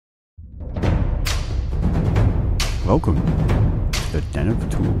Welcome to the Den of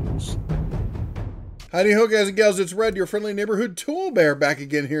Tools. Howdy ho, guys and gals, it's Red, your friendly neighborhood tool bear, back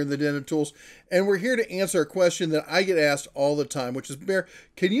again here in the Den of Tools, and we're here to answer a question that I get asked all the time, which is, Bear,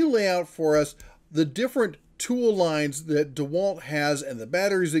 can you lay out for us the different tool lines that DeWALT has and the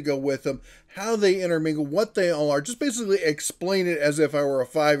batteries that go with them, how they intermingle, what they all are? Just basically explain it as if I were a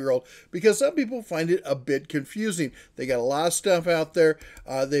 5-year-old, because some people find it a bit confusing. They got a lot of stuff out there.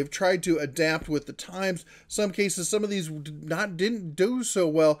 They've tried to adapt with the times. Some cases, some of these didn't do so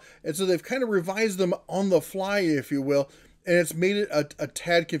well, and so they've kind of revised them on the fly, if you will, and it's made it a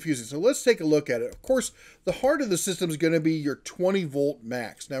tad confusing. So let's take a look at it. Of course, the heart of the system is going to be your 20-volt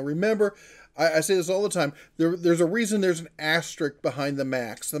max. Now remember, I say this all the time, there's a reason there's an asterisk behind the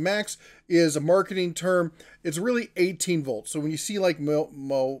max. The max is a marketing term. It's really 18 volts. So when you see like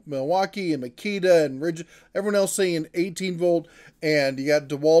Milwaukee and Makita and Ridge, everyone else saying 18 volt, and you got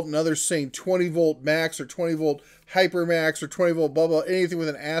DeWALT and others saying 20 volt max or 20 volt hyper max or 20 volt blah, blah, anything with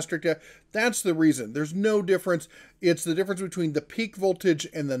an asterisk, that's the reason. There's no difference. It's the difference between the peak voltage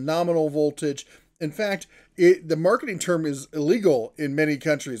and the nominal voltage. In fact, the marketing term is illegal in many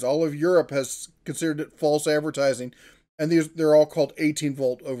countries. All of Europe has considered it false advertising, and they're all called 18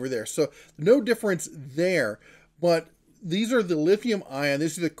 volt over there. So no difference there, but these are the lithium ion.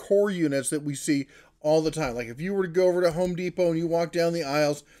 These are the core units that we see all the time. Like if you were to go over to Home Depot and you walk down the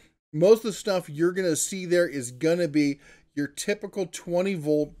aisles, most of the stuff you're going to see there is going to be your typical 20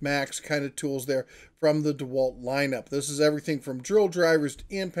 volt max kind of tools there from the DeWALT lineup. This is everything from drill drivers to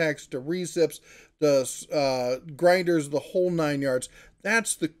impacts to recips, the grinders, the whole 9 yards.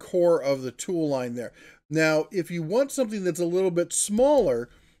 That's the core of the tool line there. Now, if you want something that's a little bit smaller,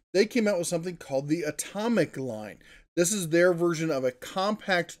 they came out with something called the Atomic line. This is their version of a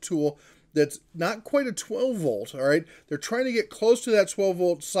compact tool that's not quite a 12 volt, all right? They're trying to get close to that 12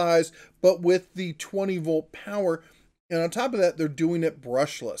 volt size, but with the 20 volt power. And on top of that, they're doing it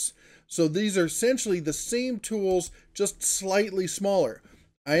brushless. So these are essentially the same tools, just slightly smaller.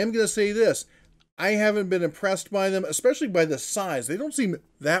 I am going to say this. I haven't been impressed by them, especially by the size. They don't seem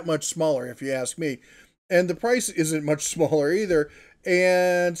that much smaller, if you ask me. And the price isn't much smaller either.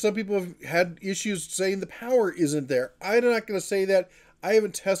 And some people have had issues saying the power isn't there. I'm not going to say that. I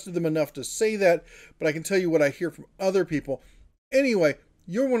haven't tested them enough to say that, but I can tell you what I hear from other people. Anyway,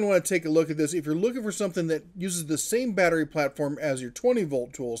 you're going to want to take a look at this if you're looking for something that uses the same battery platform as your 20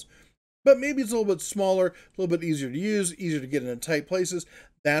 volt tools, but maybe it's a little bit smaller, a little bit easier to use, easier to get into tight places.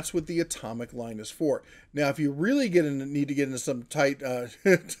 That's what the Atomic line is for. Now, if you really need to get into some tight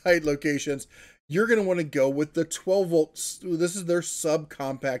tight locations, you're going to want to go with the 12 volts. This is their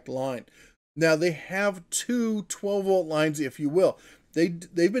subcompact line. Now, they have two 12 volt lines, if you will.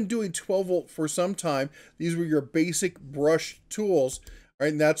 They've been doing 12 volt for some time. These were your basic brush tools. All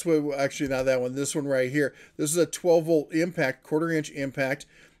right, and that's what, actually not that one, this one right here. This is a 12 volt impact, 1/4 inch impact.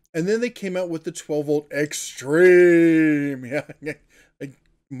 And then they came out with the 12 volt extreme. Yeah, like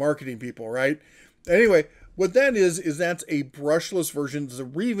marketing people, right? Anyway, what that is that's a brushless version. It's a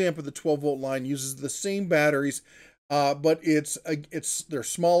revamp of the 12 volt line, uses the same batteries, but they're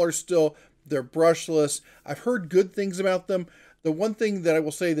smaller still. They're brushless. I've heard good things about them. The one thing that I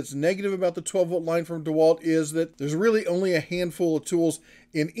will say that's negative about the 12 volt line from DeWALT is that there's really only a handful of tools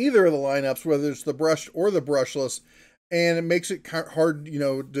in either of the lineups, whether it's the brushed or the brushless, and it makes it hard,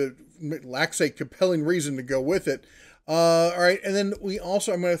 to lack a compelling reason to go with it. All right, and then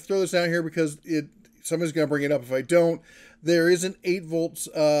I'm going to throw this out here because somebody's going to bring it up if I don't. There is an 8 volts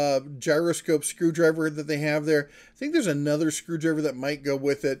gyroscope screwdriver that they have there. I think there's another screwdriver that might go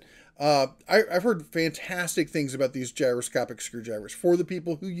with it. I've heard fantastic things about these gyroscopic screwdrivers. For the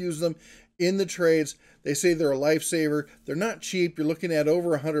people who use them in the trades, they say they're a lifesaver. They're not cheap. You're looking at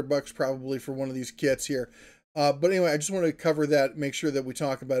over $100 probably for one of these kits here. But anyway, I just want to cover that, make sure that we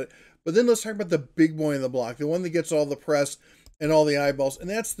talk about it. But then let's talk about the big boy in the block, the one that gets all the press and all the eyeballs, and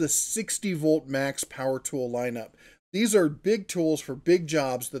that's the 60 volt max power tool lineup. These are big tools for big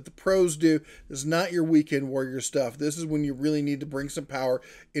jobs that the pros do. This is not your weekend warrior stuff. This is when you really need to bring some power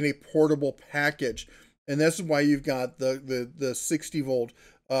in a portable package. And that's why you've got the 60 volt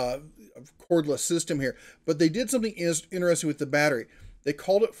cordless system here. But they did something interesting with the battery. They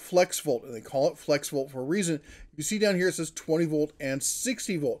called it flex volt, and they call it flex volt for a reason. You see down here it says 20 volt and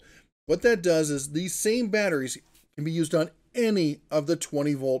 60 volt. What that does is these same batteries can be used on any of the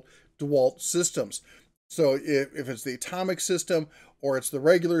 20 volt DeWALT systems. So if it's the Atomic system or it's the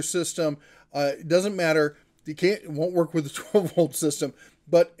regular system, it doesn't matter. It won't work with the 12 volt system,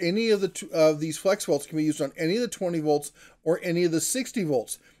 but any of these flex volts can be used on any of the 20 volts or any of the 60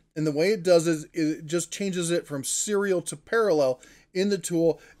 volts. And the way it does is it just changes it from serial to parallel in the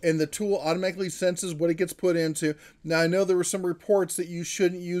tool, and the tool automatically senses what it gets put into. Now, I know there were some reports that you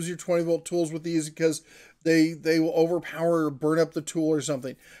shouldn't use your 20-volt tools with these because they will overpower or burn up the tool or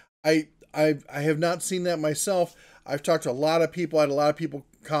something. I have not seen that myself. I've talked to a lot of people. I had a lot of people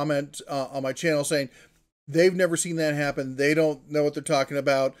comment on my channel saying they've never seen that happen. They don't know what they're talking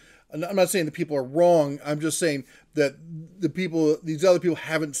about. I'm not saying the people are wrong. I'm just saying that these other people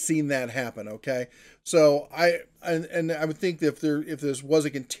haven't seen that happen. Okay, so I would think that if this was a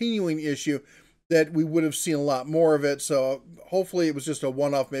continuing issue, that we would have seen a lot more of it. So hopefully it was just a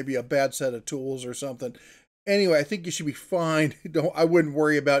one-off, maybe a bad set of tools or something. Anyway, I think you should be fine. I wouldn't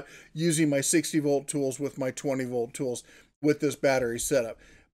worry about using my 60-volt tools with my 20-volt tools with this battery setup.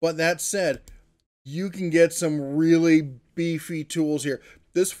 But that said, you can get some really beefy tools here.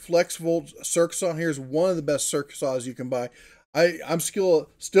 This FlexVolt circ saw here is one of the best circ saws you can buy. I'm still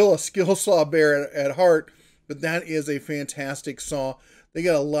a skill saw bear at heart, but that is a fantastic saw. They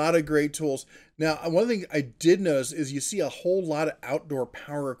got a lot of great tools. Now, one thing I did notice is you see a whole lot of outdoor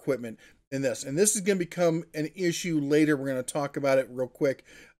power equipment in this. And this is going to become an issue later. We're going to talk about it real quick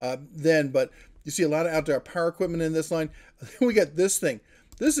but you see a lot of outdoor power equipment in this line. Then we got this thing.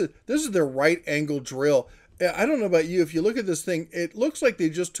 This is their right angle drill. I don't know about you. If you look at this thing, it looks like they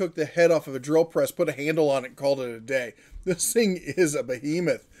just took the head off of a drill press, put a handle on it, and called it a day. This thing is a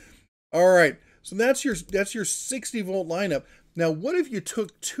behemoth. All right, so that's your 60-volt lineup. Now, what if you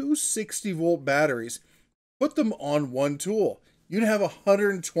took two 60-volt batteries, put them on one tool? You'd have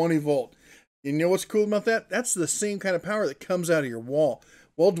 120 volt. You know what's cool about that? That's the same kind of power that comes out of your wall.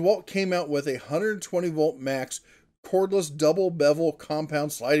 Well, DeWALT came out with a 120 volt max cordless double bevel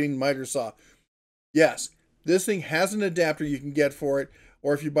compound sliding miter saw. Yes, this thing has an adapter you can get for it,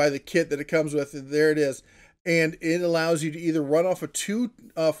 or if you buy the kit that it comes with, there it is. And it allows you to either run off of two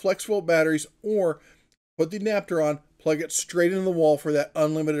FlexVolt batteries or put the adapter on, plug it straight into the wall for that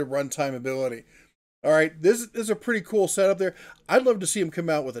unlimited runtime ability. All right, this is a pretty cool setup there. I'd love to see them come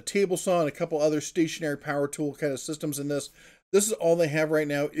out with a table saw and a couple other stationary power tool kind of systems in this. This is all they have right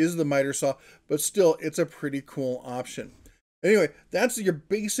now is the miter saw, but still, it's a pretty cool option. Anyway, that's your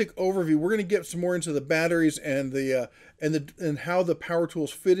basic overview. We're going to get some more into the batteries and how the power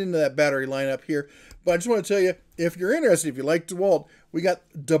tools fit into that battery lineup here. But I just want to tell you, if you're interested, if you like DeWALT, we got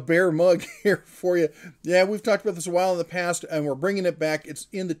the Bear mug here for you. Yeah, we've talked about this a while in the past, and we're bringing it back. It's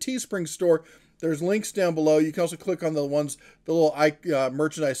in the Teespring store. There's links down below. You can also click on the little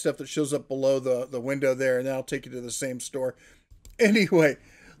merchandise stuff that shows up below the window there, and that'll take you to the same store. Anyway,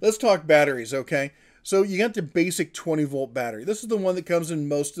 let's talk batteries, okay? So you got the basic 20-volt battery. This is the one that comes in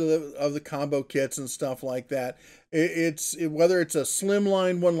most of the combo kits and stuff like that. Whether it's a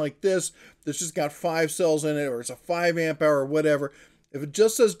slimline one like this that's just got 5 cells in it, or it's a 5 amp hour or whatever, if it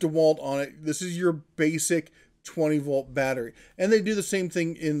just says DeWALT on it, this is your basic 20-volt battery. And they do the same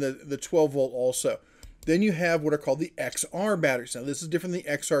thing in the 12-volt also. Then you have what are called the XR batteries. Now, this is different than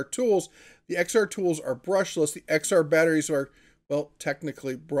the XR tools. The XR tools are brushless. The XR batteries are, well,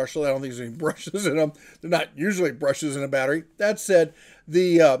 technically brushless. I don't think there's any brushes in them. They're not usually brushes in a battery. That said,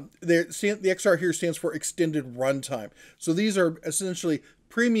 the XR here stands for extended runtime. So these are essentially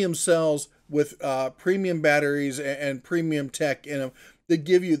premium cells with premium batteries and premium tech in them that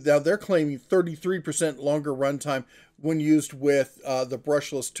give you, now they're claiming 33% longer runtime when used with the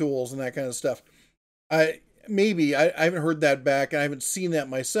brushless tools and that kind of stuff. I haven't heard that back. I haven't seen that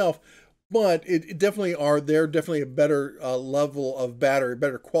myself. But they're definitely a better level of battery,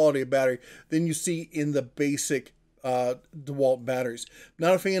 better quality of battery than you see in the basic DeWALT batteries.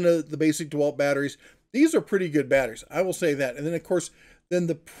 Not a fan of the basic DeWALT batteries. These are pretty good batteries, I will say that. And then, of course,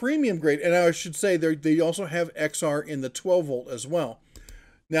 the premium grade, and I should say they also have XR in the 12-volt as well.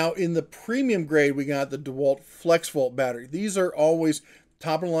 Now, in the premium grade, we got the DeWALT FlexVolt battery. These are always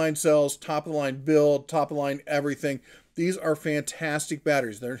top-of-the-line cells, top-of-the-line build, top-of-the-line everything. These are fantastic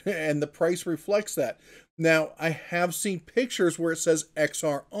batteries, and the price reflects that. Now, I have seen pictures where it says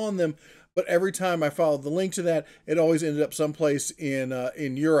XR on them, but every time I followed the link to that, it always ended up someplace in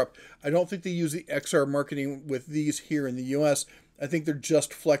Europe. I don't think they use the XR marketing with these here in the US. I think they're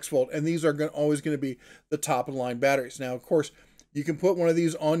just FlexVolt, and these are always going to be the top-of-the-line batteries. Now, of course, you can put one of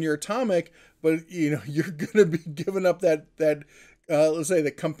these on your Atomic, but you're going to be giving up that let's say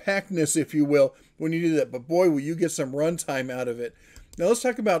the compactness, if you will, when you do that. But boy, will you get some runtime out of it. Now let's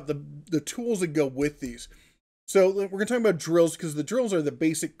talk about the tools that go with these. So we're going to talk about drills, because the drills are the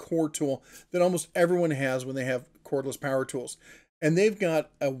basic core tool that almost everyone has when they have cordless power tools. And they've got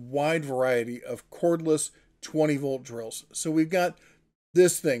a wide variety of cordless 20-volt drills. So we've got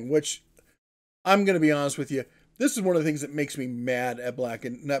this thing, which I'm going to be honest with you, this is one of the things that makes me mad at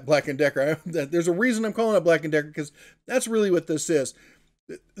not Black and Decker. There's a reason I'm calling it Black and Decker, because that's really what this is.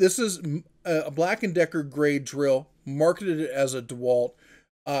 This is a Black and Decker grade drill, marketed as a DeWALT.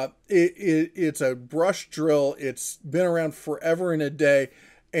 It's a brush drill. It's been around forever and a day,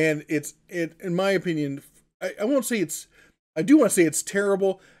 and in my opinion, I won't say I do want to say it's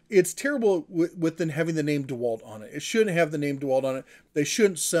terrible. It's terrible with having the name DeWALT on it. It shouldn't have the name DeWALT on it. They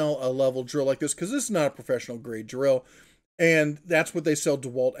shouldn't sell a level drill like this, because this is not a professional grade drill. And that's what they sell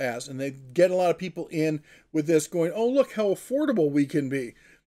DeWALT as. And they get a lot of people in with this going, oh, look how affordable we can be.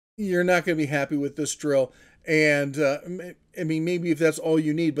 You're not going to be happy with this drill. And I mean, maybe if that's all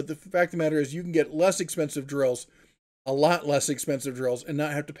you need, but the fact of the matter is you can get less expensive drills, a lot less expensive drills, and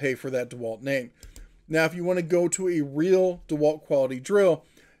not have to pay for that DeWALT name. Now, if you want to go to a real DeWALT quality drill,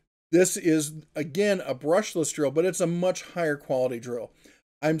 this is, again, a brushless drill, but it's a much higher quality drill.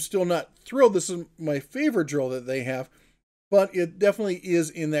 I'm still not thrilled. This is my favorite drill that they have, but it definitely is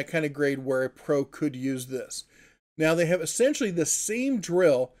in that kind of grade where a pro could use this. Now, they have essentially the same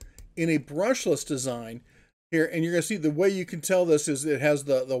drill in a brushless design here, and you're going to see the way you can tell this is it has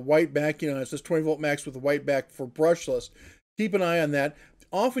the white back, it says 20 volt max with the white back for brushless. Keep an eye on that.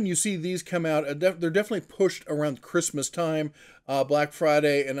 Often you see these come out, they're definitely pushed around Christmas time, Black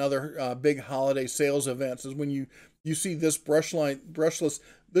Friday, and other big holiday sales events is when you see this brushless.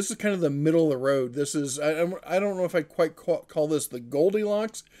 This is kind of the middle of the road. This is, I don't know if I'd quite call this the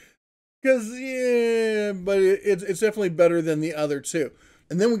Goldilocks, because, yeah, but it's definitely better than the other two.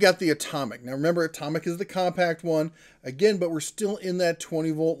 And then we got the Atomic. Now remember, Atomic is the compact one, again, but we're still in that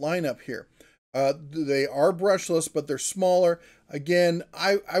 20 volt lineup here. They are brushless, but they're smaller. Again,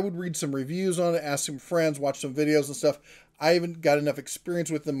 I would read some reviews on it, ask some friends, watch some videos and stuff. I haven't got enough experience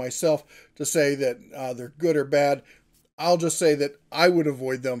with them myself to say that they're good or bad. I'll just say that I would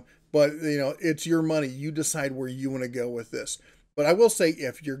avoid them, but it's your money. You decide where you want to go with this. But I will say,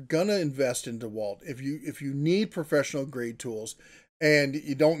 if you're gonna invest in DeWALT, if you need professional grade tools and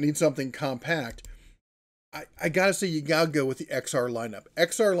you don't need something compact, I gotta say, you gotta go with the XR lineup.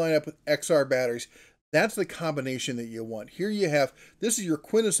 XR lineup with XR batteries. That's the combination that you want. Here you have, this is your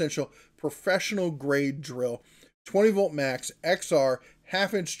quintessential professional grade drill. 20 volt max, XR,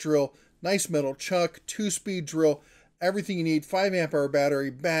 half-inch drill, nice metal chuck, 2-speed drill, everything you need, 5 amp hour battery,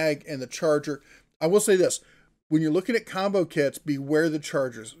 bag, and the charger. I will say this, when you're looking at combo kits, beware the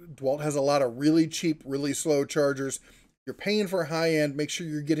chargers. DeWALT has a lot of really cheap, really slow chargers. You're paying for high end, make sure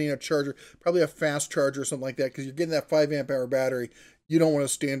you're getting a charger, probably a fast charger or something like that, because you're getting that 5 amp hour battery. You don't want a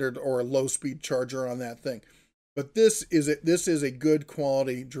standard or a low speed charger on that thing. But this is a good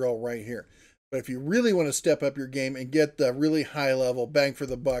quality drill right here. But if you really want to step up your game and get the really high level bang for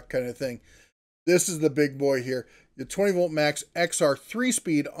the buck kind of thing, this is the big boy here. The 20 volt max XR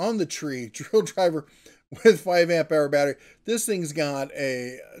 3-speed on the tree drill driver with 5 amp hour battery. This thing's got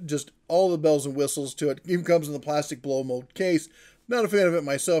just all the bells and whistles to it. Even comes in the plastic blow mold case. Not a fan of it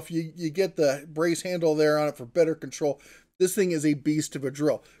myself. You get the brace handle there on it for better control. This thing is a beast of a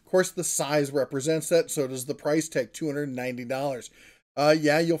drill. Of course, the size represents that, so does the price tag, $290.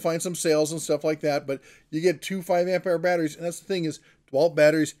 Yeah, you'll find some sales and stuff like that, but you get 2 5 amp hour batteries, and that's the thing is, DeWALT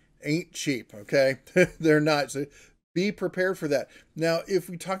batteries ain't cheap, okay? They're not, so be prepared for that. Now, if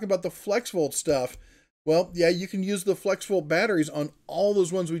we talk about the FlexVolt stuff, well, yeah, you can use the FlexVolt batteries on all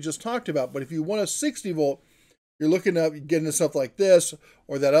those ones we just talked about, but if you want a 60 volt, you're looking up, getting stuff like this,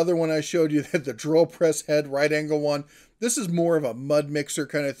 or that other one I showed you, the drill press head right angle one. This is more of a mud mixer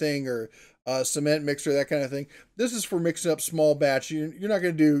kind of thing, or a cement mixer, that kind of thing. This is for mixing up small batch. You're not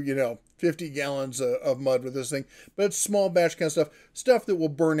going to do, 50 gallons of mud with this thing, but it's small batch kind of stuff that will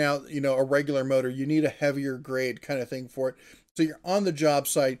burn out, a regular motor. You need a heavier grade kind of thing for it. So you're on the job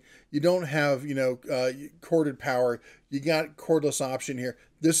site. You don't have, corded power. You got cordless option here.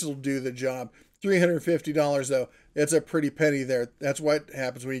 This will do the job. $350 though, it's a pretty penny there. That's what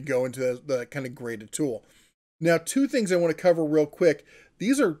happens when you go into the kind of graded tool. Now, 2 things I want to cover real quick.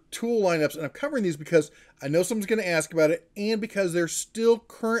 These are tool lineups, and I'm covering these because I know someone's going to ask about it, and because they're still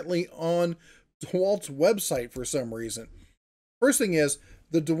currently on DeWALT's website for some reason. First thing is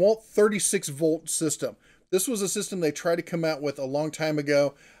the DeWALT 36 volt system. This was a system they tried to come out with a long time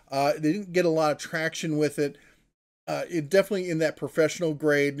ago. They didn't get a lot of traction with it. It definitely in that professional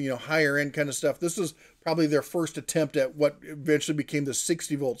grade, higher end kind of stuff. This was probably their first attempt at what eventually became the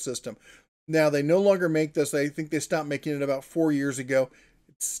 60 volt system. Now they no longer make this. I think they stopped making it about 4 years ago.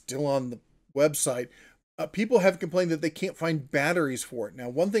 It's still on the website. People have complained that they can't find batteries for it. Now,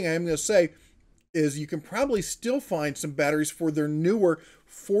 one thing I am going to say is you can probably still find some batteries for their newer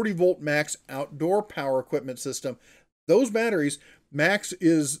 40 volt max outdoor power equipment system. Those batteries, Max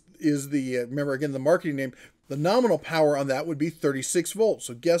is the, remember again, the marketing name. The nominal power on that would be 36 volts.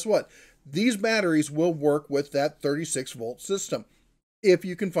 So guess what? These batteries will work with that 36 volt system. If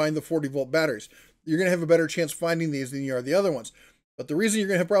you can find the 40 volt batteries, you're going to have a better chance finding these than you are the other ones. But the reason you're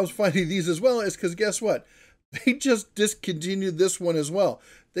going to have problems finding these as well is because guess what? They just discontinued this one as well.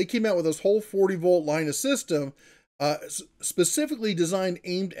 They came out with this whole 40 volt line of system, specifically designed,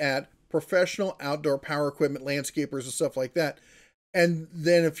 aimed at professional outdoor power equipment, landscapers and stuff like that. And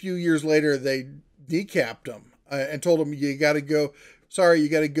then a few years later, they decapped them and told them, you got to go, sorry, you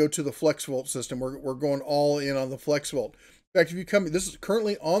got to go to the flex volt system. We're going all in on the flex volt. In fact, if you come, this is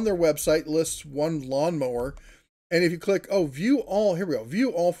currently on their website, lists one lawnmower. And if you click, oh, view all, here we go, view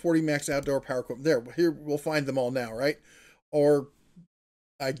all 40 max outdoor power equipment. There, here, we'll find them all now, right? Or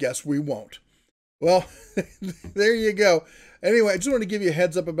I guess we won't. Well, there you go. Anyway, I just wanted to give you a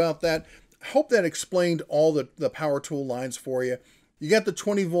heads up about that. I hope that explained all the power tool lines for you. You got the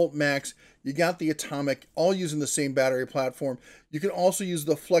 20 volt max, you got the atomic, all using the same battery platform. You can also use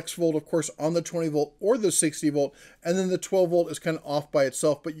the flex volt, of course, on the 20 volt or the 60 volt, and then the 12 volt is kind of off by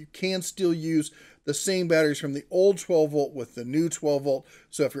itself, but you can still use the same batteries from the old 12 volt with the new 12 volt.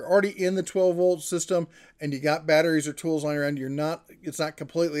 So if you're already in the 12 volt system and you got batteries or tools lying around, it's not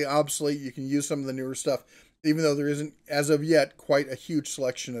completely obsolete. You can use some of the newer stuff, even though there isn't, as of yet, quite a huge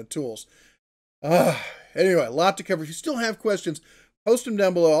selection of tools. Anyway, a lot to cover. If you still have questions, post them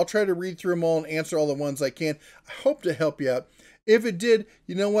down below. I'll try to read through them all and answer all the ones I can. I hope to help you out. If it did,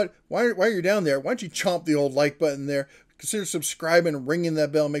 you know what? While you're down there, why don't you chomp the old like button there? Consider subscribing and ringing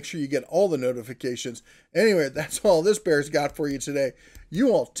that bell. Make sure you get all the notifications. Anyway, that's all this bear's got for you today. You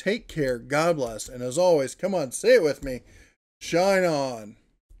all take care. God bless. And as always, come on, say it with me. Shine on.